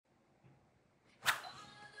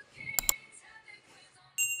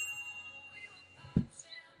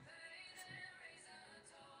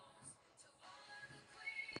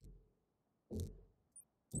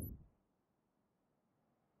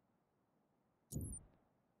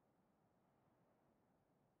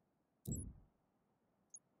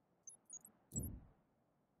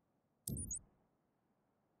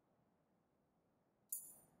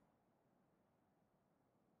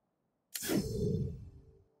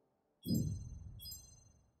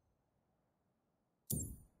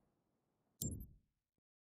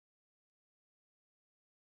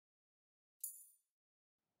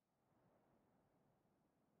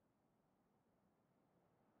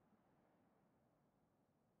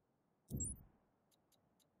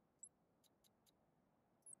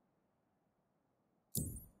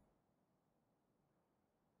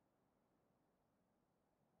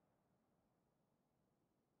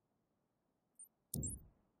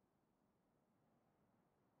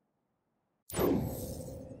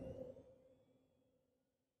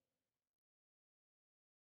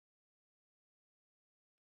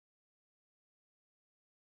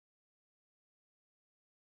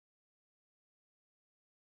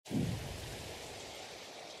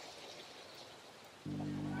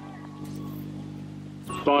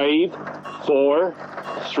5, 4,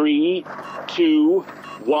 3, 2,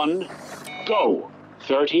 1, go.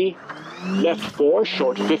 30, left 4,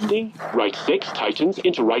 short 50, right 6, tightens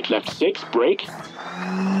into right left 6, brake.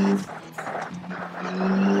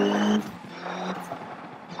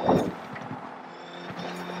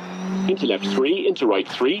 Into left 3, into right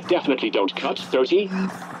 3, definitely don't cut, 30.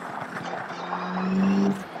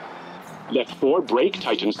 Left 4, brake,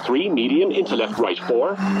 tightens 3, medium, into left right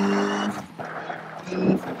 4.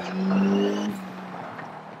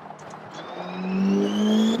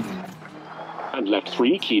 And left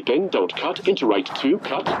 3, keep in, don't cut, into right 2,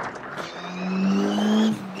 cut.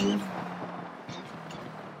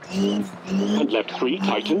 And left 3,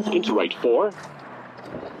 tightens, into right 4.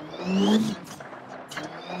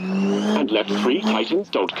 And left 3, tightens,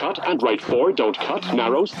 don't cut, and right 4, don't cut,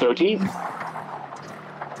 narrows, 30.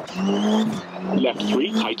 Left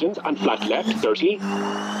 3, tightens, and flat left, 30.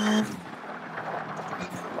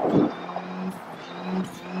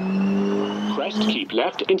 Crest, keep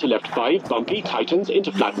left, into left 5, bumpy, tightens,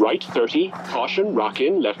 into flat right, 30. Caution, rock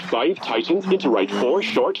in, left 5, tightens, into right 4,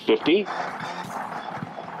 short, 50.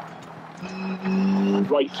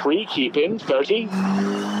 Right 3, keep in, 30.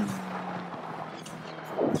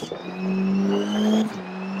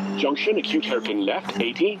 Junction, acute hairpin left,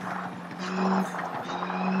 80.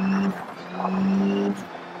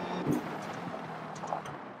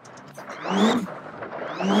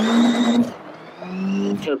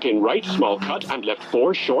 Hairpin right, small cut, and left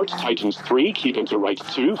 4, short, tightens 3, keep into right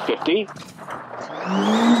 2, 50.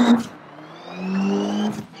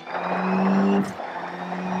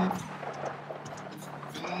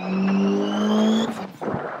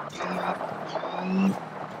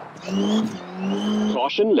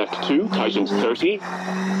 Caution, left 2, tightens 30.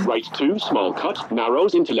 Right 2, small cut,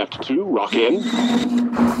 narrows into left 2, rock in.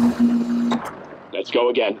 Let's go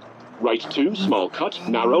again. Right 2, small cut,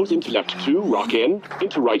 narrows into left 2, rock in.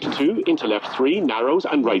 Into right 2, into left 3, narrows,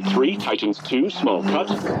 and right 3, tightens 2, small cut.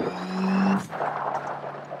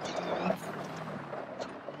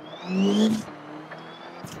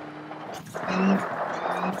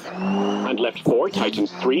 And left 4,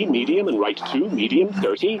 tightens 3, medium, and right 2, medium,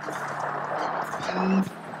 30.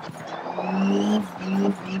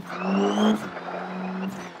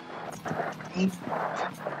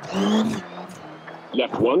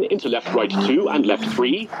 Left 1 into left right 2 and left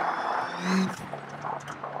 3.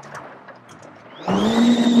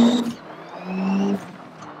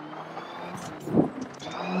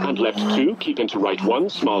 And left 2, keep into right 1,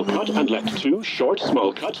 small cut, and left 2, short,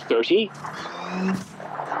 small cut, 30.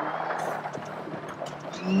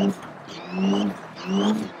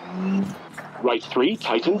 Right 3,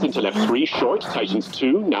 tightens into left 3, short, tightens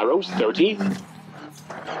 2, narrows, 30.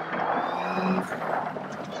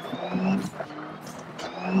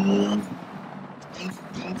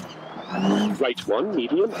 Right 1,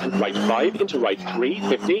 medium, and right 5 into right 3,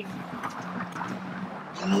 50.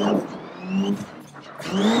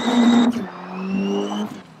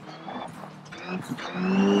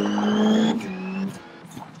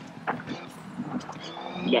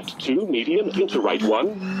 Left 2, medium, into right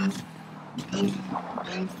 1.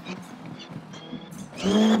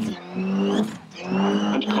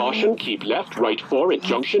 And caution, keep left, right 4 at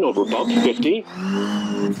junction over bump, 50.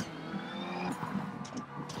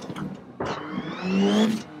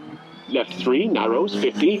 Left 3, narrows,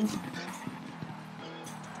 50.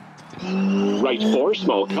 Right 4,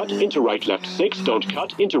 small cut, into right left 6, don't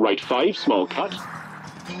cut, into right 5, small cut.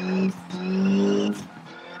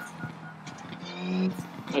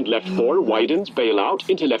 And left 4, widens, bail out,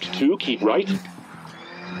 into left 2, keep right.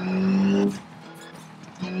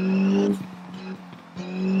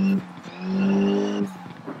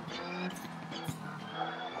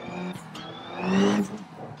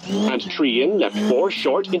 And tree in, left 4,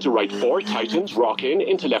 short, into right 4, tightens, rock in,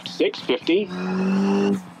 into left 6, 50.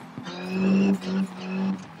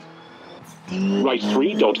 Right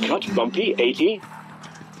 3, don't cut, bumpy, 80.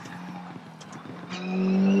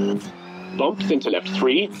 Bumps into left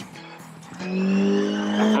 3.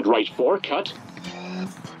 And right 4, cut.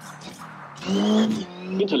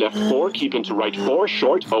 Into left 4, keep into right 4,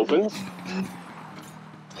 short, opens.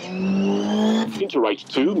 Into right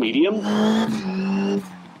 2, medium.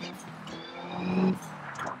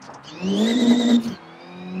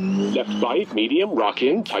 Left 5, medium, rock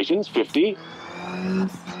in, tightens, 50.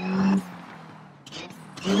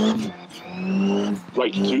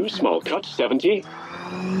 Right 2, small cut, 70.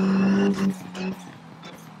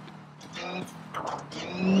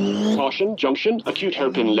 Caution, junction, acute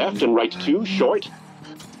hairpin left and right 2, short.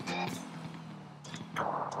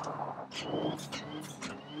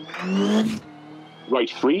 Right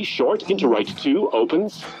 3 short into right 2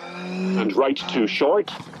 opens. And right 2 short.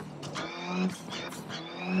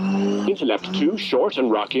 Into left 2 short and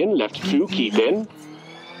rock in. Left 2 keep in.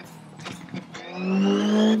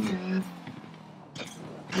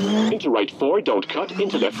 Into right 4 don't cut.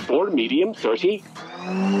 Into left 4 medium 30.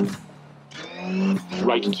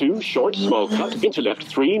 Right 2 short small cut. Into left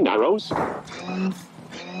 3 narrows.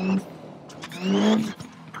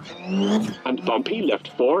 And bumpy left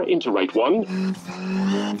 4 into right 1.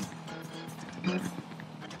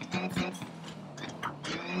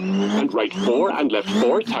 And right 4 and left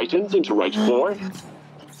 4 tightens into right 4.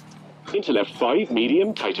 Into left 5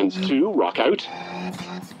 medium tightens 2 rock out.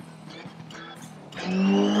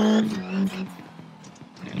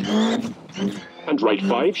 And right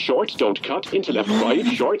 5 short don't cut into left 5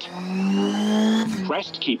 short.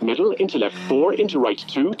 Pressed keep middle into left 4 into right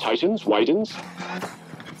 2 tightens widens.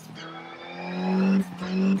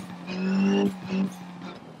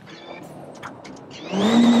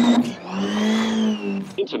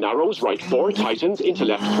 Into narrows right 4 tightens into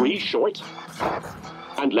left 3 short.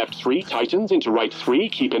 And left 3 tightens into right 3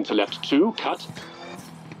 keep into left 2 cut.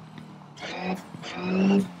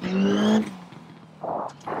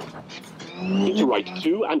 Into right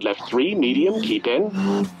 2 and left 3 medium keep in.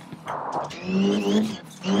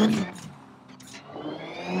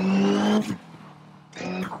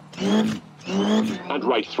 And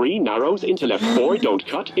right 3 narrows into left 4 don't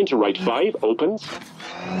cut into right 5 opens.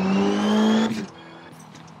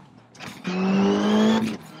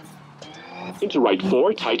 Into right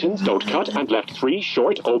 4 tightens don't cut and left 3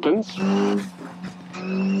 short opens.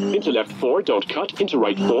 Into left 4 don't cut into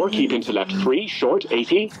right 4 keep into left 3 short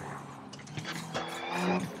 80.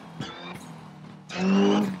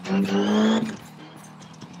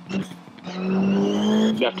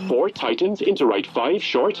 Left 4 tightens into right 5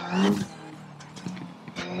 short.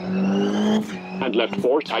 And left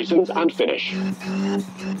 4 tightens and finish.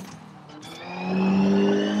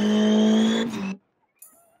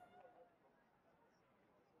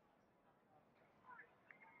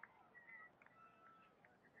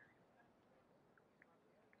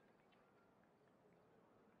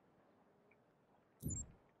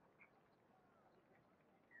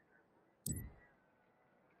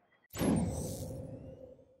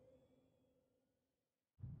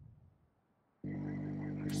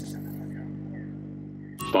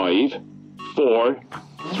 Five, 4,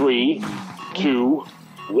 3, 2,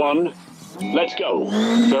 1. Let's go.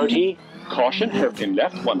 30. Caution, hairpin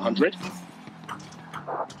left 100.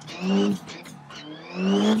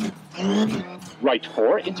 Right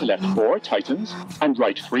 4 into left 4 tightens. And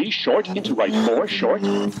right 3 short into right 4 short.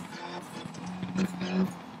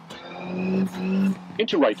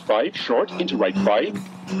 Into right 5 short into right 5.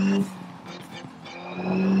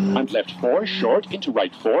 And left 4 short into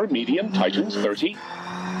right 4 medium tightens 30.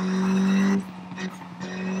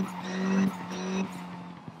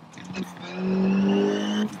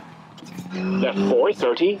 Left 4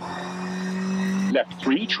 30. Left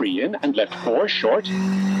 3 tree in and left 4 short.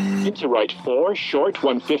 Into right 4 short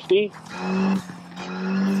 150.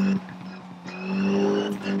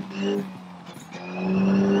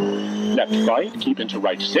 Left 5 keep into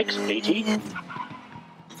right 6 80.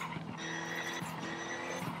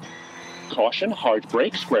 Caution, hard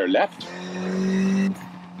brake, square left.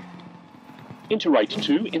 Into right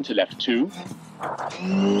 2, into left 2.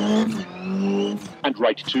 And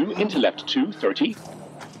right 2, into left 2, 30.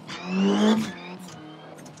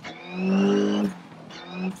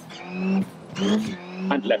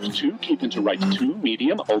 And left 2, keep into right 2,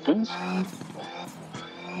 medium, opens.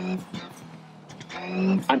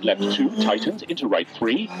 And left 2, tightens, into right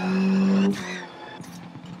 3.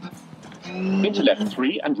 Into left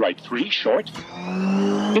 3 and right 3 short.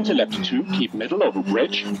 Into left 2 keep middle over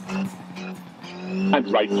bridge.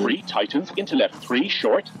 And right 3 tightens into left 3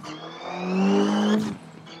 short.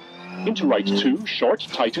 Into right 2 short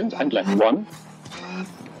tightens and left 1.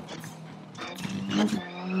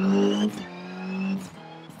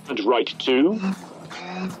 And right 2.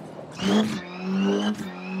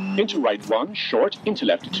 Into right 1 short into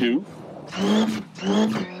left 2.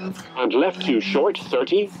 And left 2 short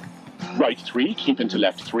 30. Right 3 keep into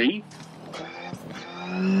left 3.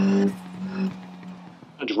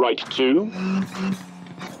 And right 2.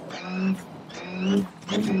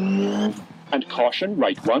 And caution,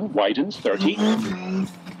 right 1 widens 30.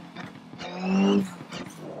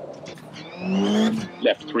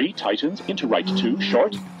 Left 3 tightens into right 2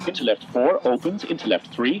 short. Into left 4 opens into left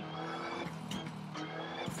 3.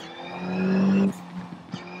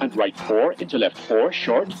 And right 4 into left 4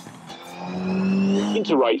 short.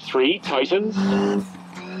 Into right 3 tightens.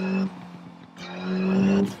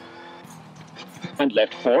 And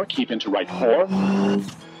left 4, keep into right 4.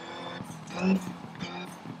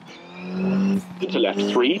 Into left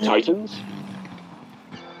 3, tightens.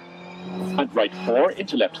 And right 4,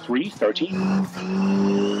 into left 3, 30.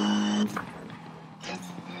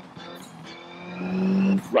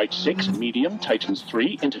 Right 6, medium, tightens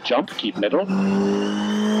 3, into jump, keep middle.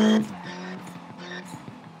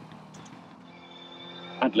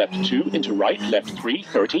 And left 2, into right, left 3,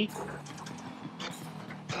 30.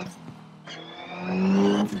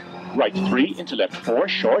 Right 3, into left 4,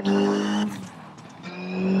 short.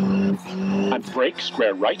 And brake,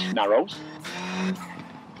 square right, narrows.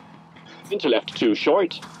 Into left 2,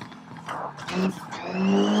 short.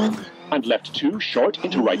 And left 2, short,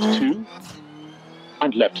 into right 2.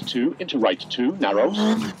 And left 2, into right 2, narrows.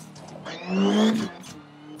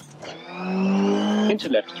 Into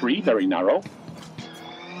left 3, very narrow.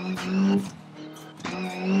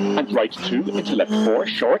 And right 2, into left 4,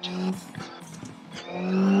 short.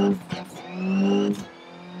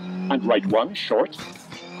 And right 1, short.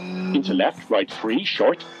 Into left, right 3,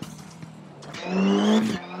 short.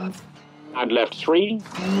 And left 3.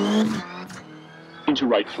 Into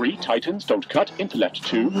right 3, tightens, don't cut, into left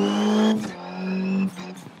 2.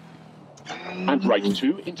 And right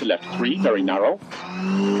 2, into left 3, very narrow.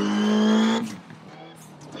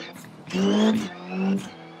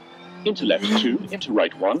 Into left 2, into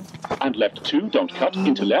right 1. And left 2, don't cut,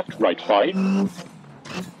 into left, right 5.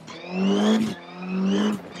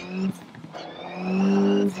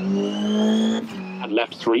 And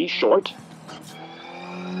left 3, short.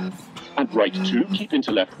 And right 2, keep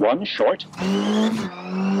into left 1, short.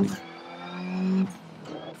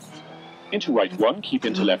 Into right 1, keep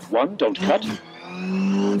into left 1, don't cut.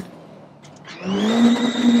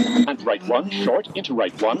 And right 1, short, into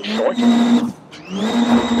right 1, short.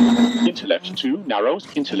 Into left 2, narrows,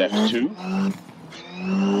 into left 2.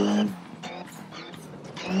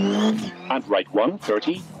 And right 1,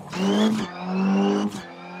 30.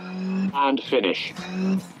 And finish.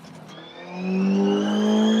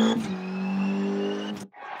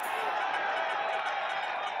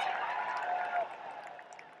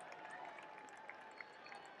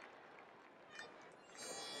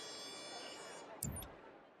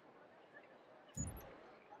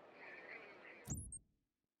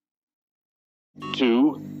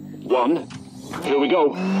 Two, 1, here we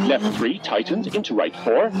go. Left 3, tightens, into right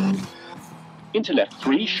 4. Into left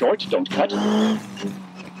 3, short, don't cut.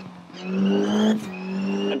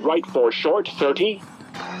 And right 4, short, 30.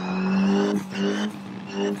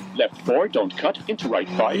 Left 4, don't cut, into right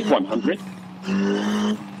 5, 100.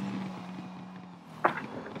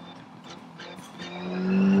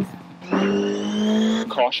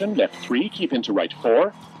 Caution, left 3, keep into right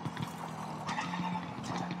 4.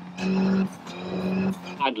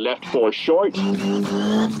 And left 4, short.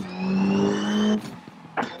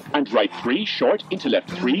 And right 3, short, into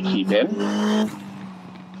left 3, keep in.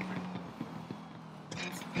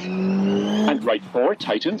 And right 4,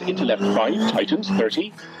 tightens, into left 5, tightens,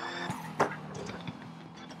 30.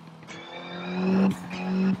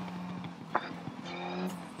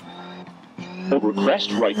 Over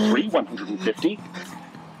crest, right 3, 150.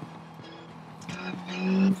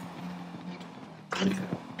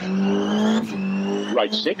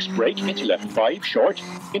 Right 6, brake, into left 5, short.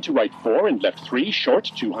 Into right 4 and left 3,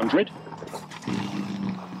 short, 200.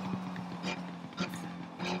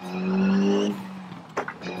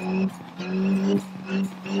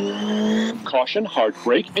 Caution, hard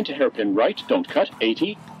brake, into hairpin right, don't cut,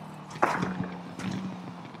 80.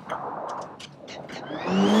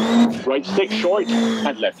 Right 6, short,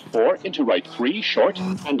 and left 4, into right 3, short,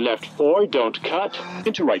 and left 4, don't cut,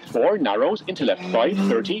 into right 4, narrows, into left 5,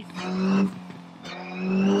 30.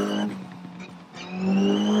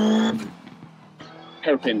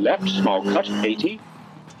 Hairpin left, small cut, 80.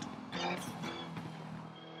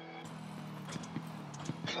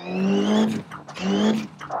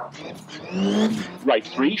 Right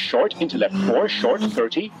 3, short, into left 4, short,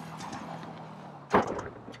 30.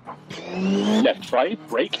 Left 5,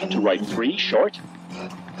 brake, into right 3, short.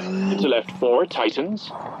 Into left 4,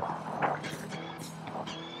 tightens.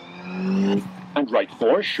 And right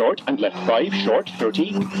 4, short, and left 5, short,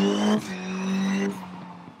 30.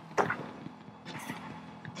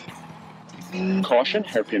 Caution,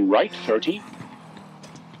 hairpin right, 30.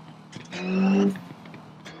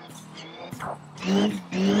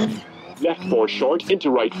 Left 4, short,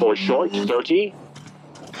 into right 4, short, 30.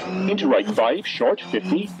 Into right 5, short,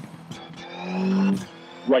 50.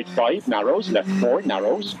 Right 5, narrows, left 4,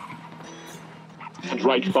 narrows. And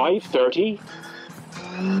right 5, 30.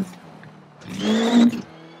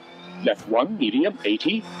 Left 1, medium,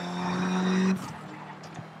 80.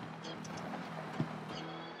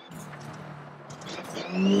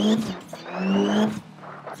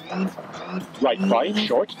 Right 5,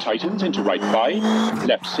 short, tightens, into right 5.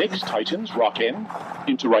 Left 6, tightens, rock in.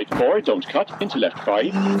 Into right 4, don't cut, into left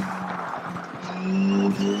 5.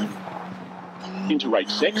 Into right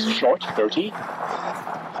 6, short, 30.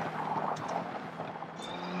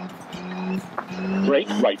 Brake,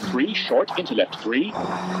 right 3, short, into left 3.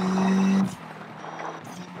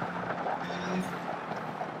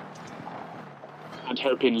 And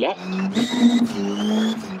hairpin left.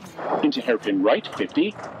 Into hairpin right,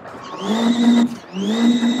 50.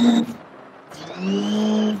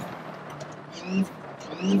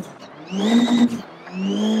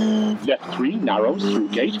 Left 3 narrows through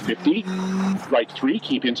gate, 50. Right 3,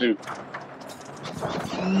 keep into.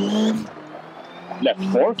 Left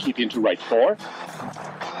 4, keep into right 4.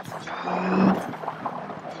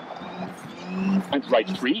 And right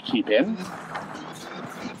 3, keep in.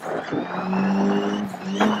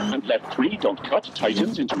 And left 3, don't cut,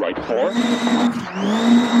 tightens, into right 4.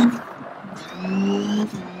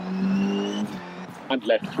 And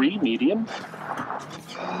left 3, medium.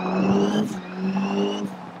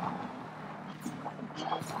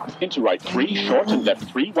 Into right 3, short, and left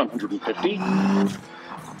 3, 150.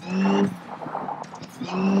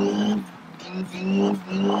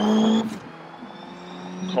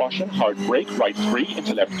 Caution, hard brake, right 3,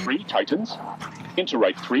 into left 3, tightens. Into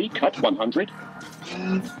right 3, cut, 100.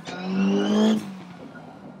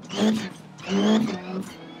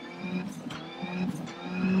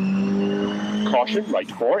 Caution,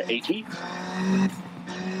 right 4, 80.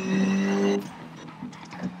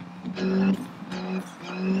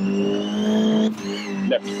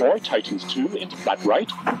 Left 4, tightens 2, into flat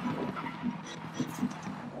right.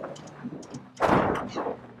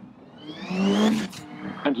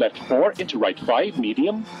 And left 4, into right 5,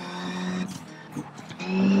 medium.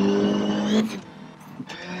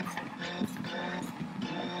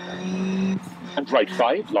 And right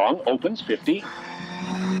 5, long, opens, 50.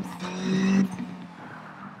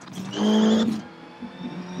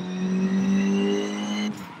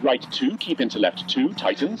 Right 2, keep into left 2,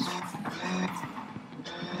 tightens.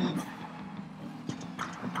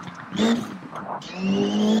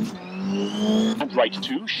 And right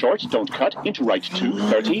 2, short, don't cut, into right 2,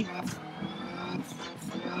 30.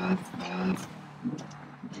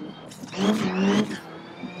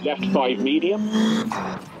 Left 5, medium.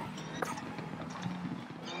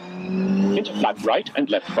 Into flat right and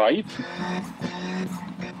left 5.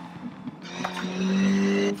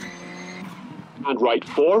 And right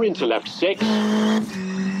 4 into left 6.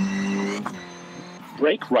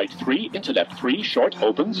 Brake, right 3 into left 3, short,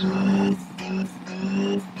 opens.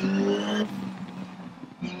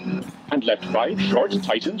 And left 5, short,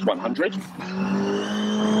 tightens, 100.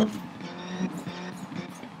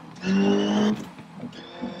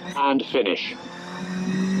 And finish.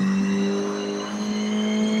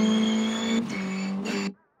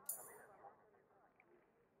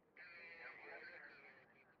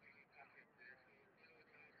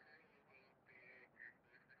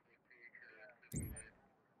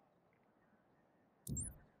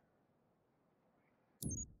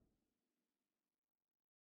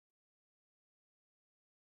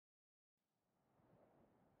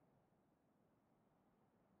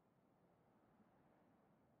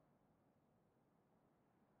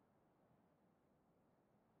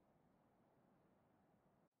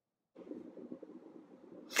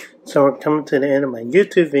 So we're coming to the end of my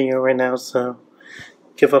YouTube video right now, so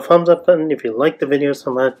give a thumbs up button if you like the video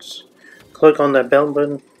so much. Click on that bell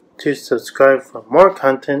button to subscribe for more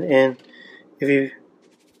content, and if you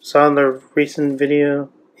saw the recent video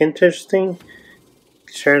interesting,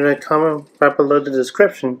 share the comment right below the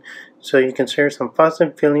description so you can share some thoughts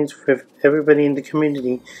and feelings with everybody in the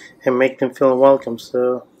community and make them feel welcome.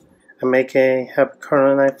 So I make a happy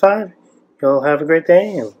Corona Night 5. Y'all have a great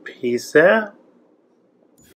day and peace out.